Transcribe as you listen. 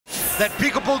that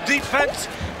peekaboo defense,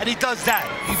 and he does that.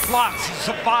 He blocks, he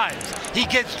survives, he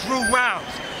gets through rounds.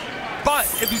 But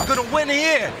if he's going to win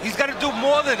here, he's got to do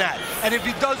more than that. And if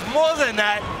he does more than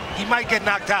that, he might get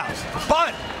knocked out.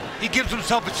 But he gives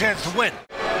himself a chance to win.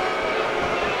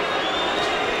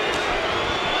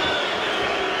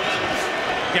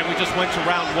 Again, we just went to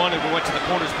round one and we went to the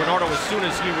corners. Bernardo was soon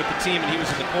as here with the team, and he was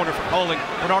in the corner for Colling.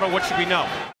 Bernardo, what should we know?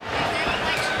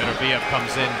 Beterbiev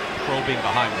comes in, probing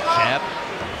behind the jab.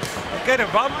 Again,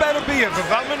 if I'm Beterbiev, if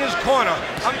I'm in his corner,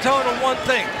 I'm telling him one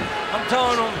thing. I'm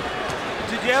telling him,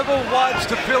 did you ever watch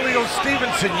the Philio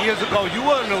Stevenson years ago? You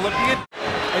were an Olympian,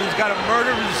 and he's got a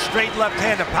murderous straight left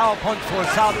hand, a power punch for a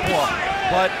southpaw.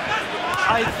 But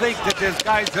I think that there's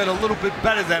guys that are a little bit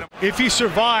better than him. If he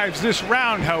survives this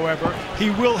round, however, he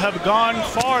will have gone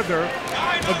farther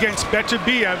against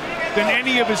Beterbiev than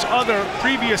any of his other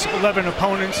previous 11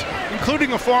 opponents,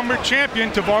 including a former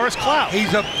champion, Tavares Clout.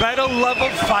 He's a better level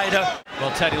fighter.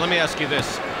 Well, Teddy, let me ask you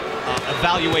this.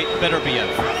 Evaluate Beterbiev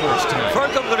first tonight.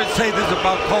 First, I'm going to say this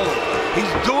about Colling. He's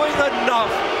doing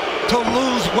enough to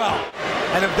lose well.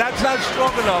 And if that's not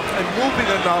strong enough and moving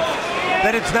enough,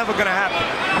 then it's never going to happen.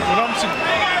 What I'm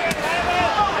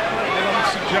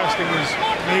suggesting is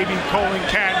maybe Colling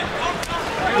can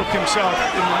look himself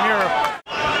in the mirror.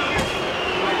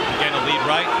 Again, a lead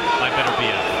right by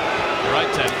Beterbiev. You're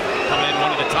right, Ted. Come in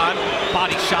one at a time.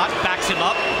 Body shot, backs him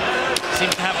up.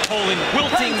 Seems to have Colling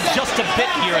wilting just a bit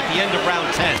here at the end of round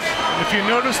 10. If you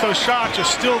notice, those shots are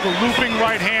still the looping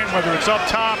right hand, whether it's up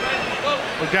top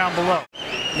or down below.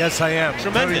 Yes, I am.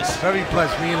 Tremendous. Very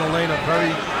blessed. Me and Elaine are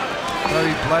very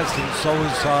blessed, and so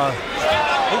is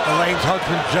Elaine's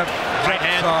husband, Jeff. Right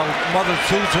hand. Mother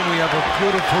Susan. We have a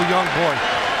beautiful young boy.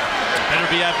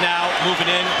 Beterbiev now moving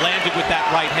in, landed with that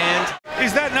right hand.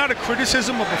 Is that not a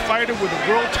criticism of a fighter with a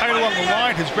world title on the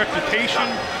line, his reputation,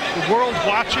 the world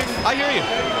watching? I hear you.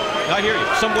 I hear you.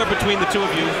 Somewhere between the two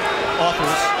of you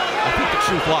authors, I think the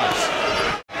truth lies.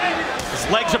 His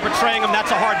legs are betraying him.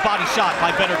 That's a hard body shot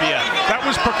by Beterbiev. That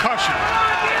was percussion.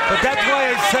 But that's why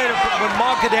I said when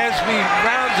Mark had asked me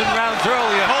rounds and rounds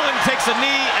earlier. Colling takes a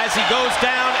knee as he goes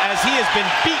down, as he has been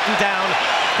beaten down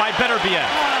by Beterbiev.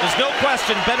 There's no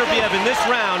question Beterbiev in this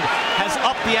round has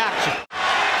upped the action.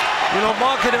 You know,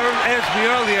 Mark had asked me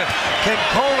earlier, can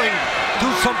Colling do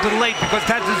something late because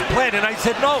that's his plan? And I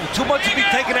said, no, too much to be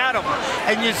taken out of him.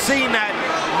 And you're seeing that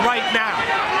right now.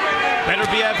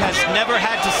 Beterbiev has never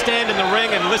had to stand in the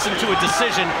ring and listen to a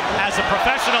decision as a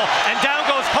professional. And down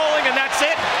goes Colling, and that's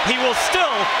it. He will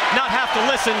still not have to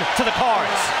listen to the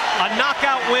cards. A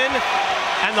knockout win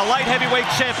and the light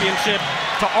heavyweight championship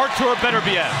to Artur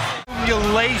Beterbiev.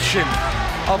 Accumulation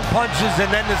of punches, and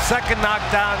then the second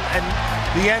knockdown and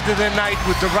the end of the night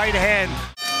with the right hand.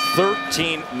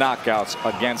 13 knockouts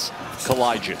against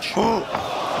Kalajic.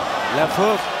 Left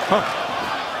hook.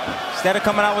 Instead of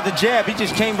coming out with a jab, he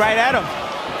just came right at him.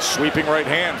 Sweeping right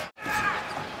hand.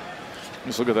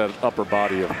 Just look at that upper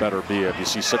body of Beterbiev. You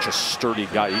see such a sturdy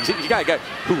guy. You got a guy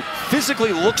who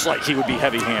physically looks like he would be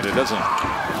heavy-handed, doesn't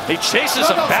he? He chases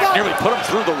him back, nearly put him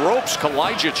through the ropes.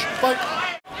 Kalajic.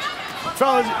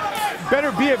 Fellas,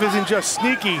 Beterbiev isn't just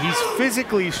sneaky, he's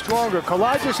physically stronger.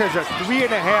 Kalajic has a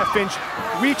 3.5-inch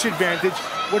reach advantage.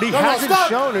 What he hasn't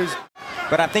shown is...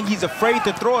 But I think he's afraid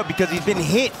to throw it because he's been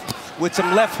hit with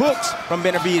some left hooks from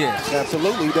Beterbiev.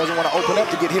 Absolutely, he doesn't want to open up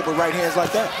to get hit with right hands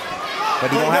like that. But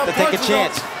he don't have to take a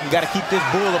chance. You got to keep this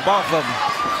bull above him.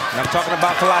 And I'm talking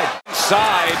about Kalajic.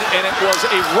 Side, and it was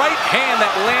a right hand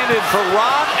that landed for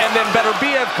Rob, and then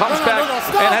Beterbiev comes back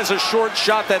and has a short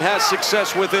shot that has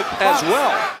success with it as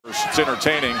well. It's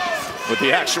entertaining with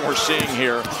the action we're seeing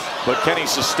here, but can he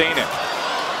sustain it?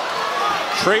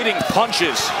 Trading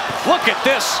punches. Look at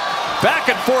this.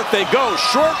 Back and forth they go.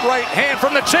 Short right hand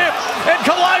from the champ, and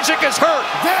Kalajic is hurt.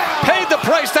 Paid the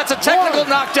price. That's a technical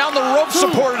knockdown. The rope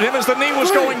supported him as the knee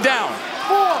was going down.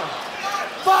 4,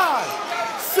 5,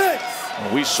 6.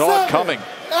 We saw it coming.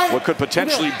 What could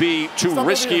potentially be too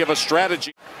risky of a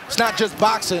strategy. It's not just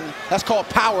boxing. That's called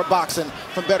power boxing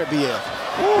from Beterbiev.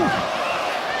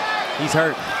 He's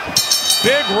hurt.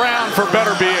 Big round for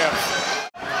Beterbiev.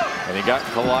 And he got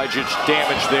Kalajic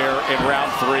damaged there in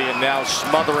round 3, and now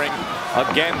smothering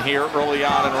again here early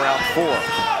on in round 4.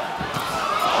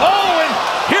 Oh, and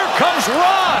here comes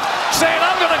Ron saying,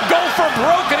 I'm going to go for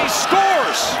broke, and he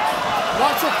scores.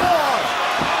 Watch it fall.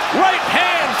 Right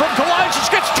hand from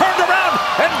Kalajic gets turned around,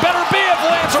 and Beterbiev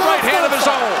lands a right hand of his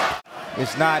own.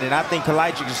 It's not, and I think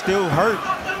Kalajic is still hurt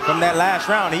from that last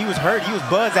round. He was hurt. He was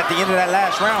buzzed at the end of that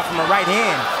last round from the right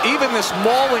hand. Even this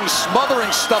mauling,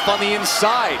 smothering stuff on the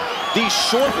inside. These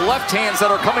short left hands that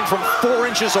are coming from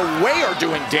 4 inches away are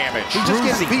doing damage. He just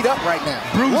gets beat up right now.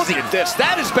 Look at this.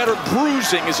 That is better.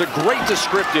 Bruising is a great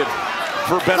descriptive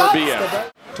for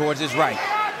Beterbiev. Towards his right.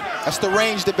 That's the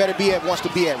range that Beterbiev wants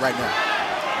to be at right now.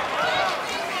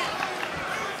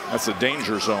 That's a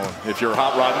danger zone if you're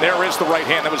Hot Rod. And there is the right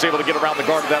hand that was able to get around the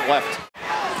guard of that left.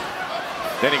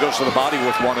 Then he goes to the body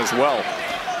with one as well.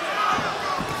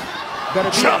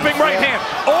 Chopping right hand.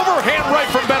 Overhand right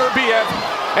from Beterbiev.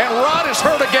 And Rod is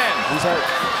hurt again. He's hurt.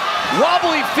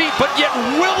 Wobbly feet, but yet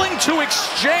willing to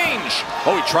exchange.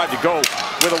 Oh, he tried to go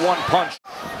with a 1 punch.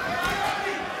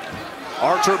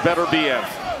 Artur Beterbiev.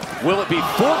 Will it be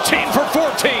 14 for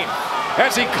 14?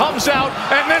 As he comes out,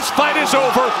 and this fight is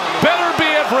over.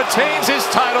 Beterbiev retains his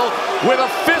title with a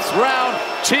 5th round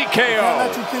TKO. I'll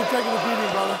let you keep taking the beating,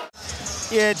 brother.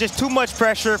 Yeah, just too much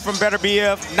pressure from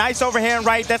Beterbiev. Nice overhand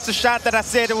right. That's the shot that I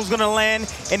said it was going to land,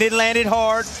 and it landed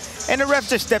hard. And the ref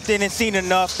just stepped in and seen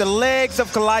enough. The legs of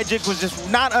Kalajic was just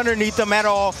not underneath him at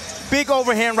all. Big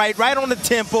overhand right on the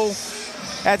temple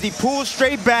as he pulls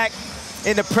straight back,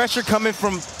 and the pressure coming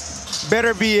from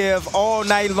Beterbiev all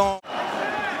night long.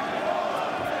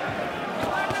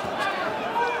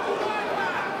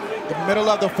 The middle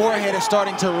of the forehead is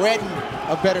starting to redden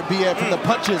of Beterbiev from the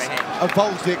punches of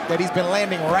Volzdik that he's been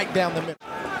landing right down the middle.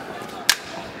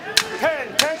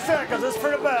 10 seconds, it's for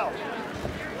the bell.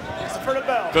 It's for the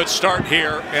bell. Good start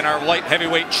here in our light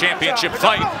heavyweight championship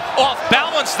fight. Off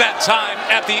balance that time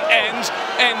at the end,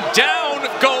 and down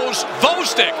goes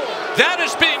Volzdik. That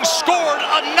is being scored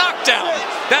a knockdown.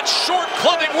 That's short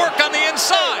clubbing work on the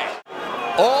inside.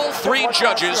 All 3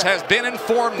 judges have been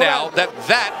informed now that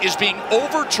that is being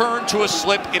overturned to a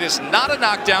slip. It is not a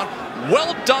knockdown.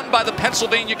 Well done by the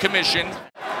Pennsylvania Commission.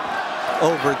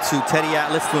 Over to Teddy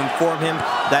Atlas to inform him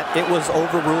that it was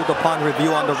overruled upon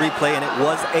review on the replay and it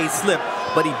was a slip.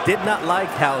 But he did not like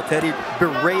how Teddy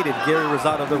berated Gary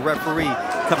Rosado, the referee,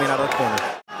 coming out of the corner.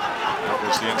 That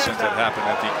was the incident that happened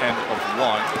at the end of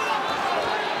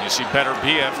 1. You see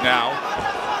Beterbiev now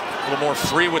a little more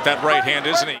free with that right hand,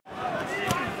 isn't he?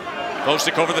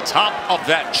 Volzdik over the top of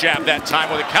that jab that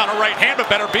time with a counter right hand, but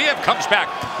Beterbiev comes back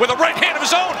with a right hand of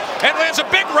his own and lands a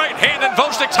big right hand, and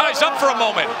Volzdik ties up for a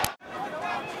moment.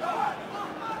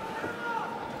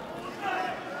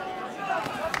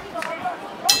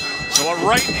 So a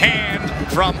right hand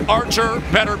from Artur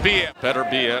Beterbiev.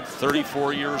 Beterbiev,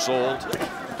 34 years old.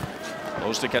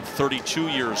 Volzdik at 32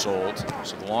 years old.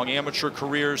 So long amateur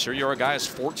careers. Here you are, guys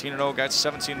 14-0, guys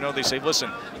 17-0. They say, listen,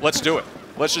 let's do it.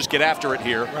 Let's just get after it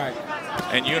here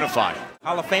and unify.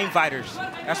 Hall of Fame fighters,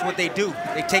 that's what they do.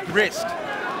 They take risks.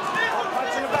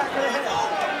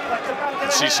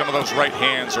 You see some of those right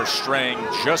hands are straying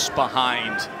just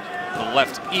behind the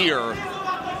left ear.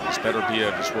 As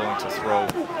Beterbiev is willing to throw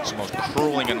some most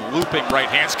curling and looping right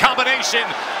hands. Combination,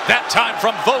 that time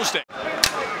from Volzdik.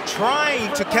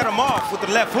 Trying to cut him off with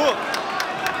the left hook,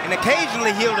 and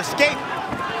occasionally he'll escape.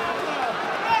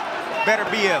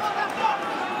 Beterbiev.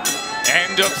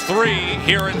 End of 3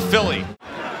 here in Philly.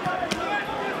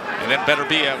 And then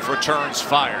Beterbiev returns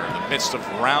fire in the midst of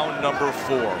round number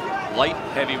 4. Light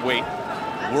heavyweight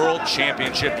world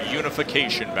championship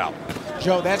unification bout.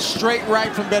 Joe, that straight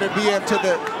right from Beterbiev to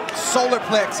the solar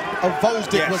plex of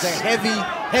Volzdik was a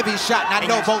heavy shot. And I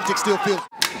know Volzdik still feels.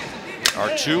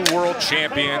 Our 2 world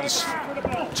champions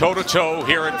toe-to-toe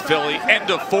here in Philly. End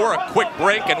of 4, a quick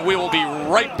break, and we will be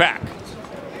right back.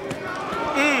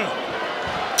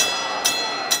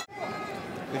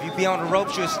 If you be on the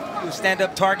ropes, you'll stand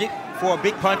up target for a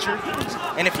big puncher.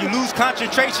 And if you lose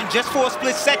concentration just for a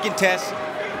split second test,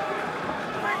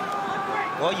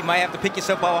 well, you might have to pick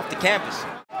yourself off the canvas.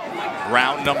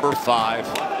 Round number 5,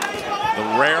 the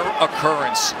rare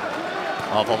occurrence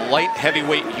of a light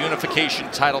heavyweight unification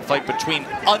title fight between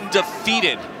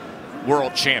undefeated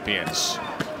world champions.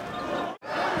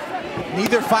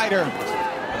 Neither fighter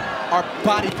are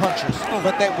body punchers,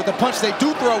 but with the punch they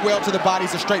do throw well to the body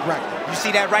is a straight right. You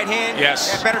see that right hand?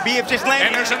 Yes. That Beterbiev just landed.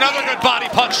 And there's another good body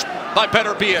punch by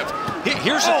Beterbiev.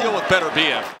 Here's the deal with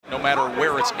Beterbiev, no matter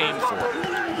where it's aimed for.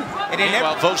 And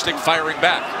meanwhile, Volzdik firing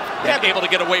back, and able to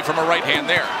get away from a right hand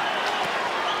there.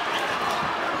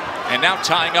 And now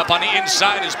tying up on the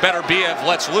inside as Beterbiev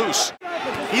lets loose.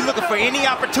 He's looking for any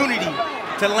opportunity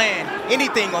to land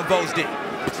anything on Volzdik.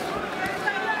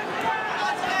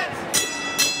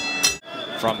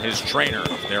 From his trainer,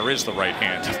 there is the right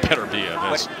hand of Beterbiev,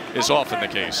 as is often the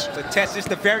case. To test just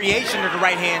the variation of the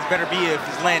right hands Beterbiev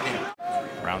is landing.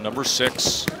 Round number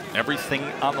 6, everything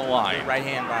on the line right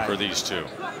hand for these 2.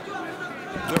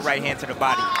 Good right hand to the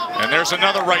body. And there's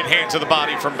another right hand to the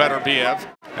body from Beterbiev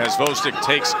as Gvozdyk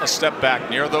takes a step back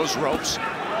near those ropes.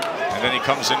 And then he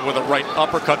comes in with a right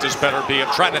uppercut to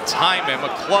Beterbiev, trying to time him, a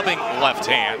clubbing left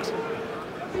hand.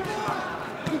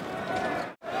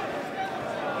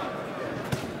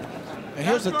 And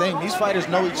here's the thing, these fighters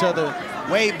know each other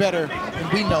way better than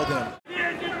we know them.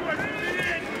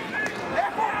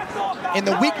 And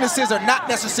the weaknesses are not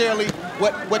necessarily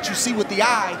what you see with the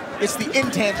eye, it's the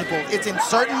intangible. It's in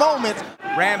certain moments.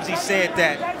 Ramsey said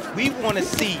that we want to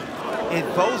see if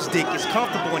Gvozdyk is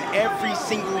comfortable in every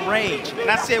single range. And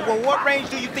I said, well, what range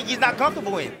do you think he's not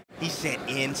comfortable in? He said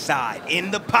inside,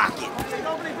 in the pocket.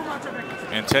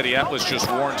 And Teddy Atlas just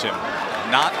warned him,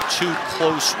 not too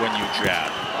close when you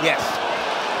jab. Yes.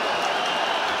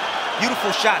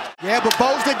 Beautiful shot. Yeah, but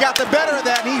Gvozdyk got the better of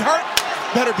that, and he hurt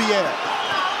Beterbiev.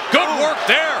 Good work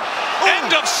there.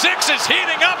 End of 6 is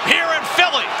heating up here in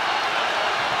Philly.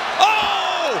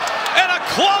 Oh, and a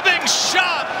clubbing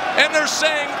shot. And they're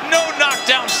saying no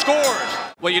knockdown scores.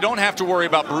 Well, you don't have to worry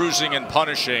about bruising and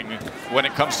punishing when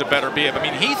it comes to Beterbiev. I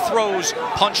mean, he throws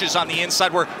punches on the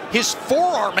inside where his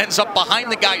forearm ends up behind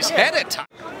the guy's head at times.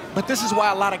 But this is why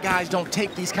a lot of guys don't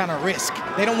take these kind of risks.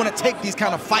 They don't want to take these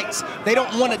kind of fights. They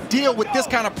don't want to deal with this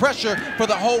kind of pressure for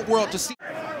the whole world to see.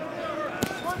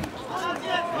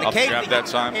 Up jab that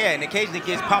time. Yeah, and occasionally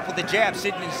gets popped with the jab,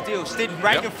 sitting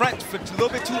right in front for a little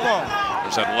bit too long.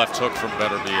 There's that left hook from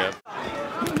Beterbiev.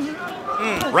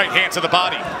 Right hand to the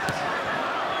body.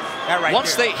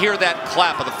 Once they hear that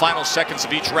clap of the final seconds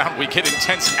of each round, we get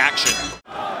intense action.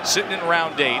 Sitting in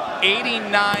round 8,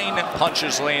 89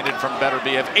 punches landed from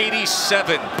Beterbiev,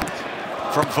 87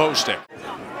 from Gvozdyk.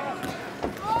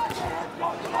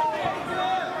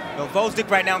 No, Gvozdyk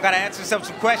right now got to answer himself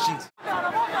some questions.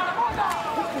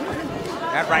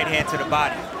 That right hand to the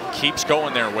body. Keeps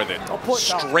going there with it.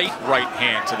 Straight right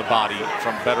hand to the body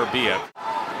from Beterbiev.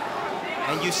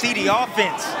 And you see the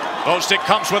offense. Gvozdyk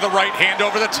comes with a right hand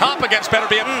over the top against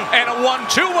Beterbiev, and a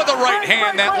 1-2 with a right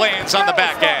hand that lands on the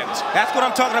back end. That's what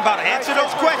I'm talking about. Answer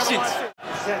those questions.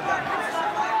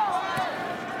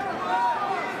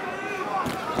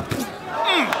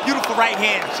 Beautiful right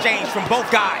hand exchange from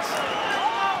both guys.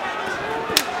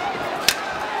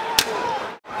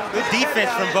 Good defense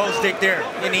from Gvozdyk there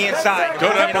in the inside.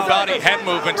 Good upper body head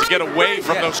movement to get away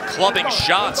from those clubbing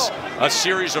shots. A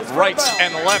series of rights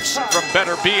and lefts from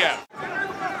Beterbiev.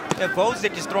 Yeah,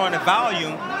 Gvozdyk is throwing the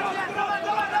volume,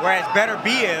 whereas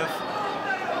Beterbiev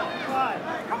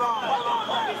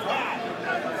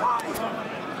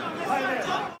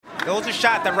those are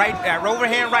shots that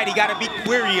overhand right he got to be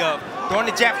wary of. Throwing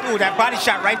the jab through, that body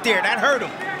shot right there, that hurt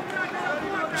him.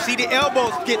 You see the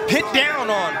elbows get pinned down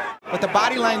on. But the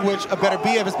body language of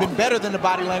Beterbiev has been better than the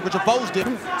body language of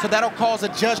Gvozdyk, so that'll cause a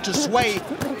judge to sway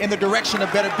in the direction of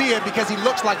Beterbiev because he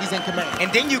looks like he's in command.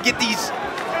 And then you get these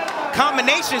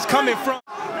combinations coming from.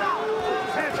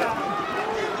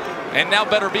 And now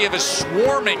Beterbiev is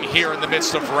swarming here in the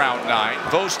midst of round 9.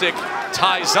 Gvozdyk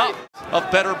ties up of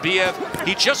Beterbiev.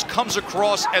 He just comes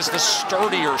across as the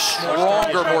sturdier,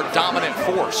 stronger, more dominant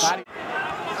force.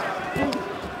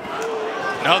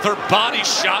 Another body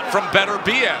shot from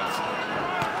Beterbiev.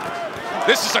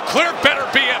 This is a clear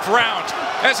Beterbiev round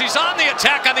as he's on the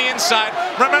attack on the inside.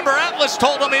 Remember, Atlas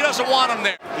told him he doesn't want him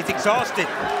there. He's exhausted.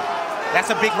 That's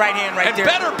a big right hand right there.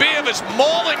 And Beterbiev is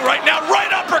mauling right now.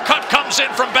 Right uppercut comes in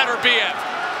from Beterbiev.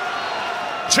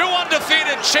 2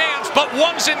 undefeated champs, but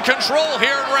one's in control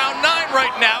here in round 9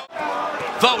 right now.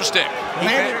 Gvozdyk. He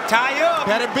better tie up.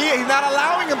 Beterbiev, he's not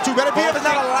allowing him to. Beterbiev is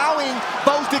not allowing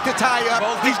Gvozdyk to tie up.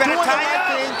 He's doing the right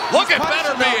thing. Look at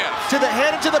Beterbiev. To the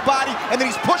head and to the body, and then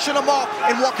he's pushing him off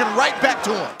and walking right back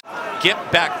to him. Get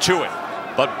back to it.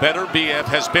 But Beterbiev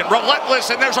has been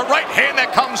relentless, and there's a right hand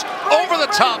that comes over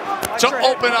the top to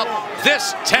open up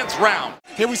this 10th round.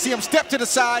 Here we see him step to the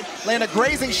side, land a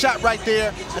grazing shot right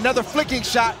there, another flicking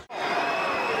shot.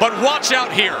 But watch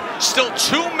out here, still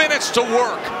 2 minutes to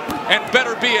work, and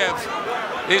Beterbiev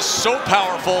is so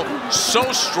powerful,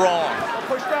 so strong.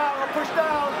 Push down, push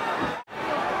down.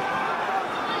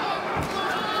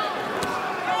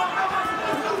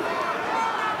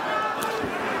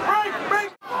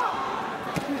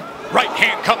 Right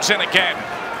hand comes in again.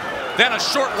 Then a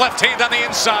short left hand on the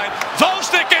inside.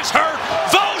 Gvozdyk is hurt.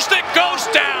 Gvozdyk goes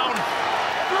down.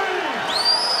 3,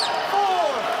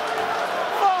 4,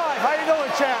 5. How you doing,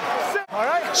 champ? 6. All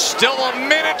right. Still a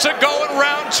minute to go in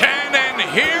round 10, and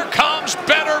here comes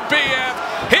Beterbiev.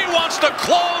 He wants to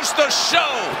close the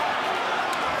show.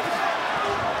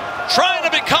 Trying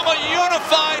to become a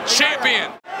unified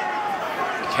champion.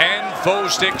 Can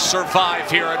Gvozdyk survive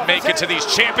here and make it to these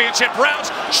championship rounds?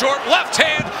 Short left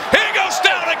hand. He goes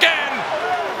down again.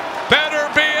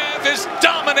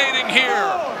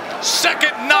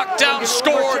 second knockdown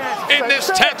scored in this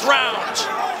 10th round.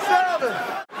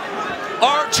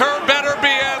 Artur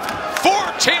Beterbiev,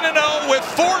 14-0 with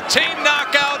 14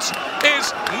 knockouts,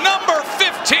 is number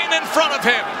 15 in front of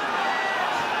him.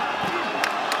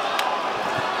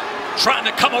 Trying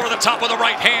to come over the top with a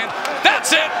right hand.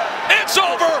 That's it. It's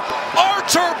over.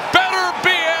 Artur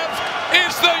Beterbiev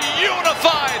is the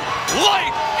unified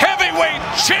light heavyweight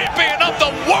champion of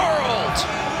the world.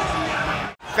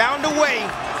 Found a way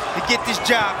to get this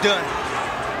job done.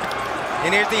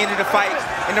 And here's the end of the fight.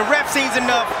 And the ref sees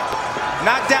enough.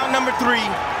 Knockdown number 3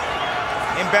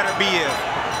 in Beterbiev.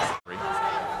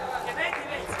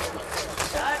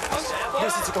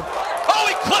 Oh,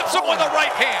 he clips him with a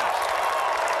right hand.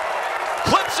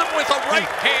 Clips him with a right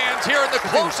hand here in the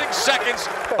closing seconds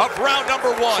of round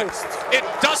number 1. It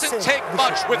doesn't take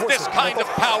much with this kind of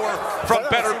power from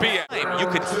Beterbiev. You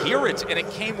could hear it, and it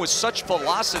came with such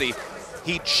velocity.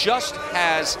 He just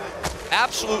has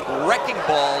absolute wrecking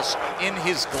balls in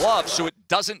his gloves, so it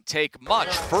doesn't take much.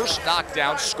 First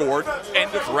knockdown scored,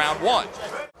 end of round 1.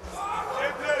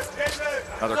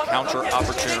 Another counter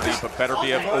opportunity, but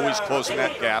Beterbiev always closing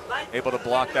that gap, able to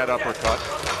block that uppercut.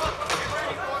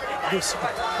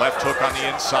 Left hook on the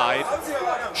inside,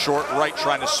 short right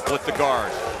trying to split the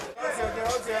guard.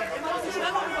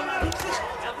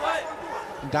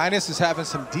 Dainis is having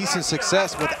some decent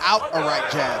success without a right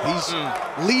jab. He's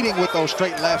leading with those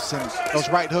straight lefts and those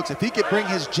right hooks. If he could bring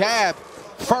his jab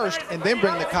first and then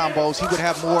bring the combos, he would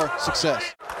have more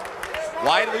success.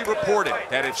 Widely reported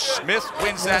that if Smith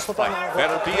wins that fight,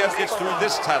 Beterbiev gets through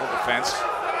this title defense,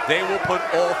 they will put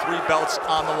all 3 belts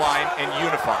on the line and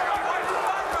unify.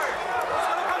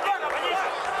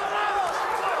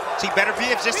 See,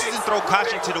 Beterbiev just doesn't throw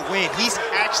caution to the wind. He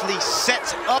actually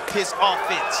sets up his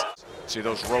offense. See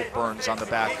those rope burns on the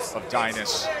back of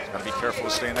Dainis. Got to be careful to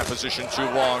stay in that position too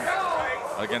long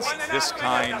against this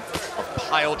kind of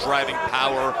pile-driving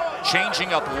power,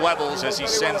 changing up levels as he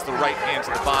sends the right hand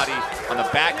to the body on the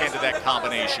back end of that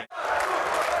combination.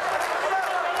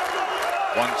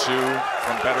 1-2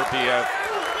 from Beterbiev.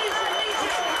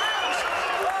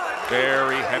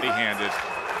 Very heavy-handed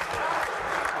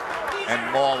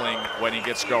and mauling when he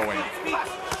gets going.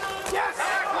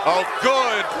 Oh,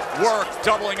 good work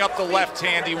doubling up the left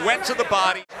hand. He went to the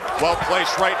body.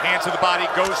 Well-placed right hand to the body,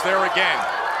 goes there again.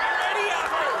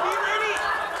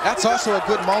 That's also a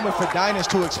good moment for Dainis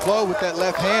to explode with that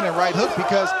left hand and right hook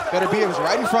because Beterbiev is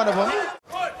right in front of him.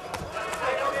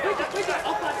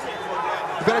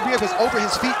 Beterbiev is over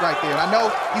his feet right there. And I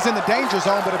know he's in the danger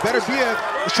zone, but if Beterbiev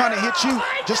is trying to hit you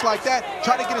just like that,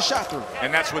 try to get a shot through.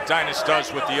 And that's what Dainis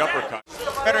does with the uppercut.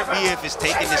 Beterbiev is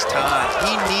taking his time.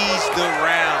 He needs the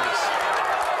rounds.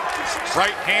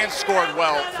 Right hand scored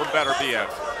well from Beterbiev.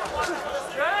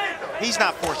 He's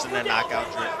not forcing the knockout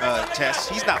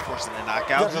test. He's not forcing the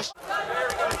knockout.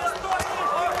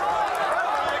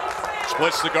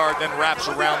 Splits the guard, then wraps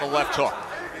around the left hook.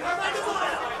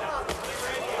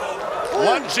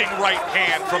 Lunging right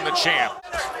hand from the champ.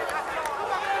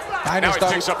 Now he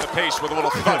picks up the pace with a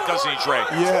little thud, doesn't he, Trey?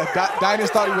 Yeah, Dainis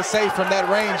thought he was safe from that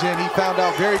range, and he found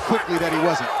out very quickly that he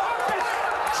wasn't.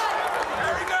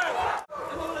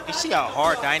 You see how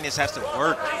hard Dainis has to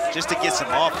work just to get some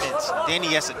offense. Then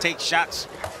he has to take shots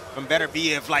from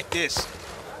Beterbiev like this.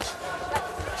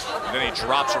 And then he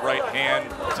drops a right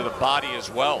hand to the body as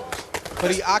well.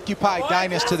 But he occupied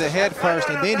Dainis to the head first,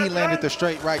 and then he landed the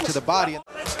straight right to the body.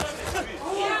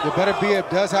 The Beterbiev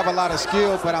does have a lot of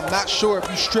skill, but I'm not sure if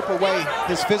you strip away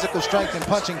his physical strength and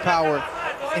punching power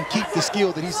and keep the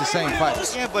skill that he's the same fighter.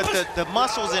 Yeah, but the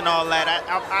muscles and all that,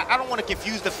 I don't want to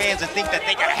confuse the fans and think that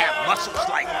they gotta have muscles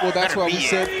like Well, that's why we Beterbiev.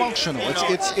 said functional.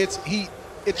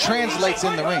 It translates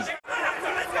in the ring.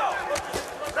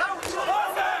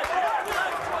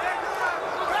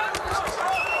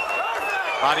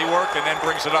 Body work and then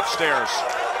brings it upstairs.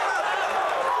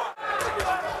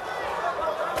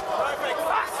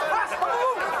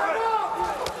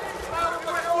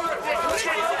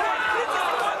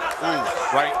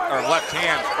 Right or left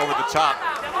hand over the top.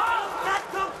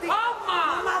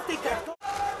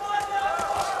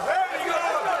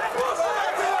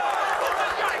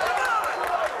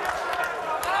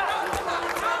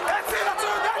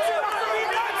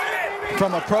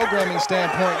 From a programming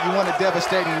standpoint, you want a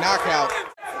devastating knockout.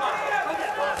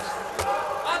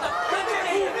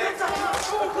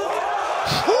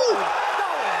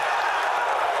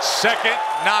 Second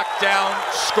knockdown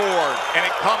scored, and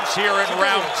it comes here in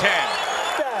round 10.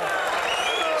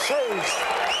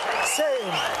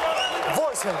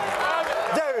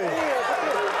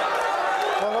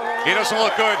 He doesn't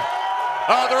look good.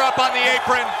 Oh, they're up on the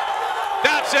apron.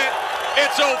 That's it.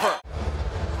 It's over.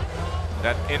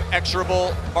 That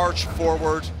inexorable march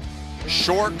forward,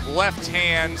 short left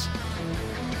hand,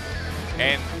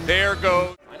 and there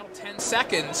goes. Final 10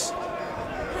 seconds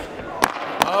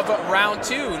of round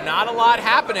 2. Not a lot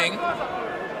happening,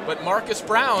 but Marcus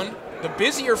Brown, the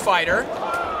busier fighter,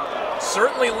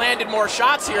 certainly landed more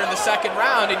shots here in the second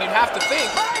round, and you'd have to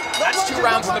think that's 2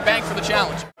 rounds in the bank for the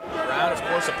challenge. Brown, of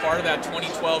course, a part of that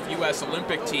 2012 U.S.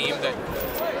 Olympic team that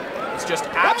is just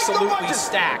absolutely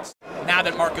stacked now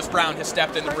that Marcus Brown has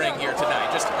stepped in the ring here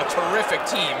tonight. Just a terrific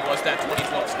team was that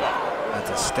 2012 squad. That's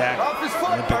a stacked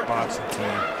Olympic boxing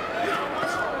team.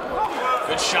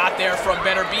 Good shot there from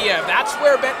Beterbiev. That's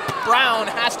where Brown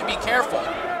has to be careful.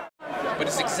 But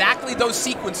it's exactly those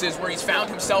sequences where he's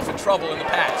found himself in trouble in the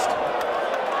past.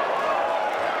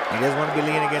 He doesn't want to be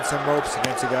leaning against some ropes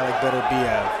against a guy like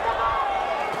Beterbiev.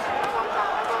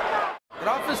 Get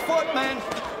off his foot, man.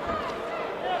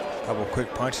 Couple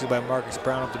quick punches by Marcus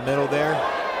Brown up the middle there.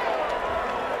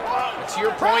 But to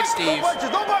your point, Steve,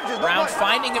 Brown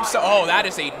finding himself, oh, that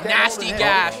is a nasty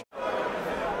gash.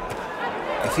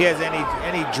 If he has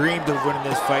any dreams of winning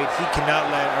this fight, he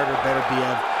cannot let Artur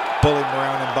Beterbiev bully him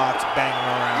around and box, bang him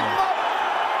around.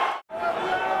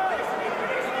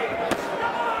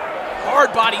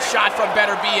 Hard body shot from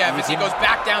Beterbiev as he goes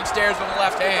back downstairs with the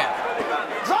left hand.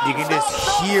 You can just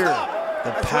hear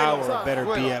the power of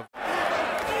Beterbiev.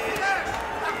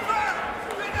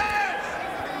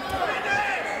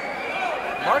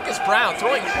 Marcus Brown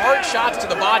throwing hard shots to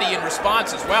the body in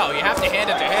response as well. You have to hand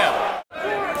it to him.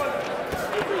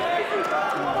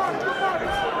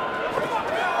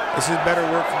 This is better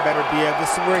work from Beterbiev.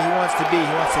 This is where he wants to be.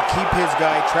 He wants to keep his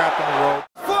guy trapped in the rope.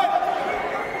 Foot!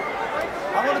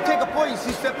 I want to take a point. You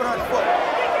see stepping on his foot.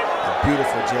 A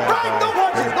beautiful jab by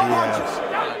Beterbiev.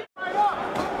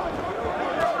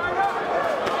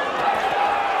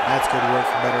 That's good work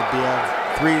from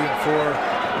Beterbiev. 3 and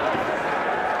 4.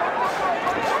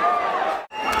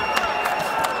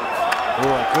 Oh,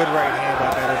 a good right hand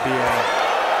by Beterbiev.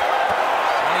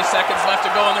 20 seconds left to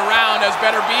go in the round as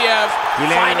Beterbiev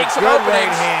finding some good openings.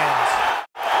 Right hands.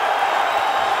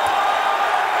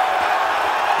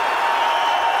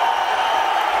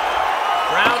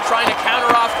 Brown trying to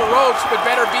counter off the ropes, but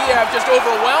Beterbiev just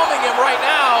overwhelming him right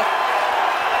now.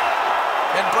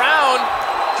 And Brown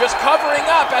just covering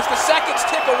up as the seconds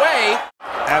tick away.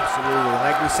 Absolutely.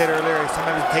 Like we said earlier,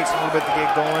 sometimes it takes a little bit to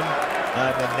get going.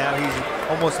 And now he's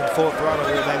almost in full throttle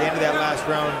here by the end of that last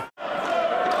round.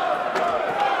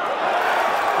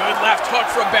 Good left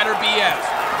hook from Beterbiev.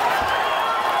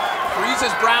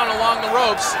 Freezes Brown along the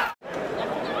ropes.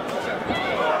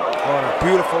 Oh, and a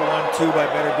beautiful 1-2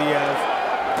 by Beterbiev.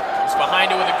 He's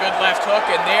behind it with a good left hook,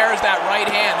 and there's that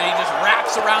right hand that he just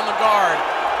wraps around the guard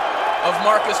of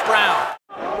Marcus Brown.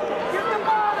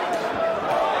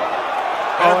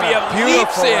 Beterbiev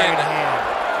leaps in.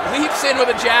 Leaps in with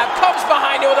a jab, comes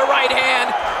behind it with a right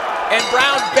hand, and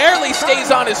Brown barely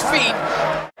stays on his feet.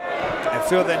 I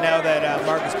feel that now that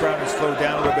Marcus Brown has slowed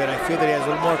down a little bit, I feel that he has a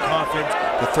little more confidence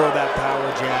to throw that power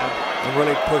jab and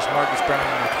really push Marcus Brown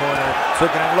in the corner. So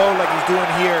he can unload like he's doing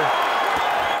here.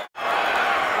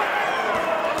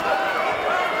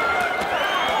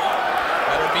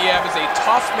 Beterbiev is a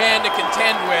tough man to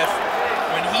contend with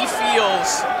when he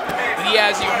feels that he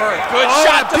has you hurt. Good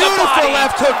shot to the body. Beautiful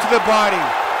left hook to the body.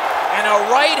 And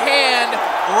a right hand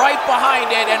right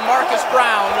behind it, and Marcus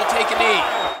Brown will take a knee.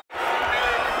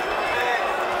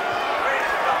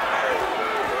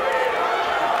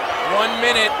 One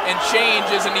minute and change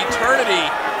is an eternity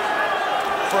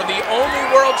for the only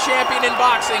world champion in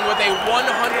boxing with a 100%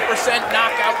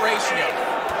 knockout ratio.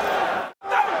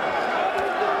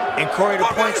 And Corey, to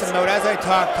point some note, as we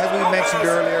mentioned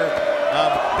earlier,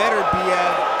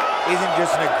 Beterbiev isn't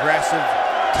just an aggressive,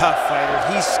 tough fighter.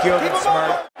 He's skilled and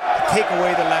smart. Take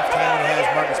away the left hand when he has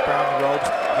Marcus Brown on the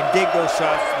ropes and dig those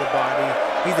shots to the body.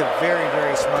 He's a very,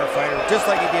 very smart fighter,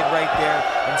 just like he did right there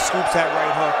and scoops that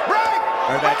right hook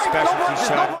or that specialty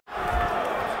shot.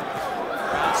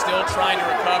 Brown still trying to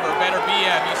recover.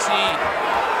 Beterbiev, you see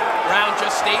Brown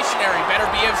just stationary.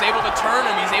 Beterbiev's able to turn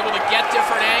him. He's able to get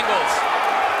different angles.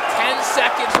 10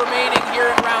 seconds remaining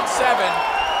here in round 7.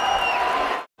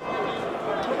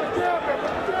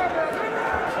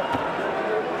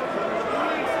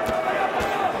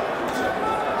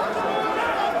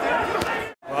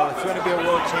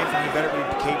 Champion, he better be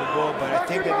capable, but I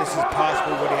think that this is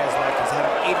possibly what he has left. He's had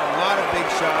a lot of big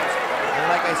shots, and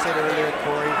like I said earlier,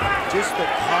 Corey, just the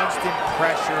constant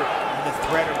pressure and the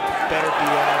threat of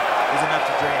Beterbiev is enough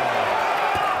to drain him.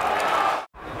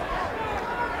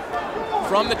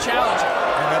 From the challenger.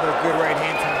 Another good right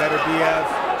hand from Beterbiev.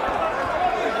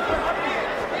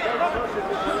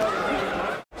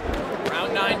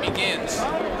 Round 9 begins.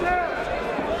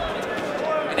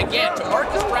 And again, to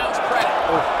Marcus Brown's credit,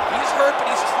 he's hurt, but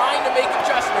he's trying to make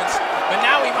adjustments. But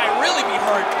now he might really be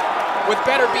hurt with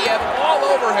Beterbiev all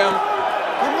over him.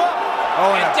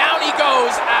 And down he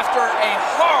goes after a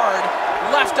hard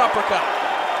left uppercut.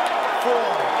 4,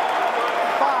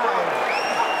 5,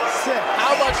 6.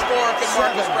 How much more can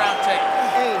Marcus Brown take?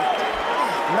 8,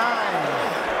 9,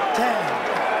 10.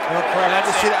 Well,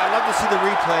 I'd love to see the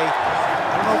replay.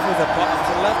 I don't know if it was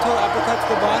a left hook uppercut to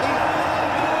the body.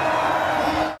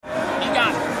 He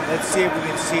got it. Let's see if we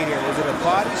can see it here. Was it a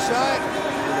body shot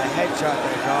or the head shot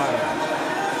that got him?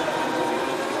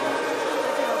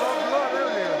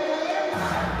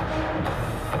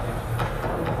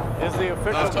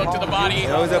 Left hook to the body.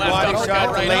 That was a body shot,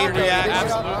 right delayed on. reaction.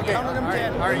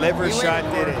 Absolutely. Liver shot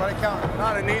did it.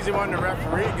 Not an easy one to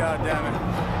referee, goddammit.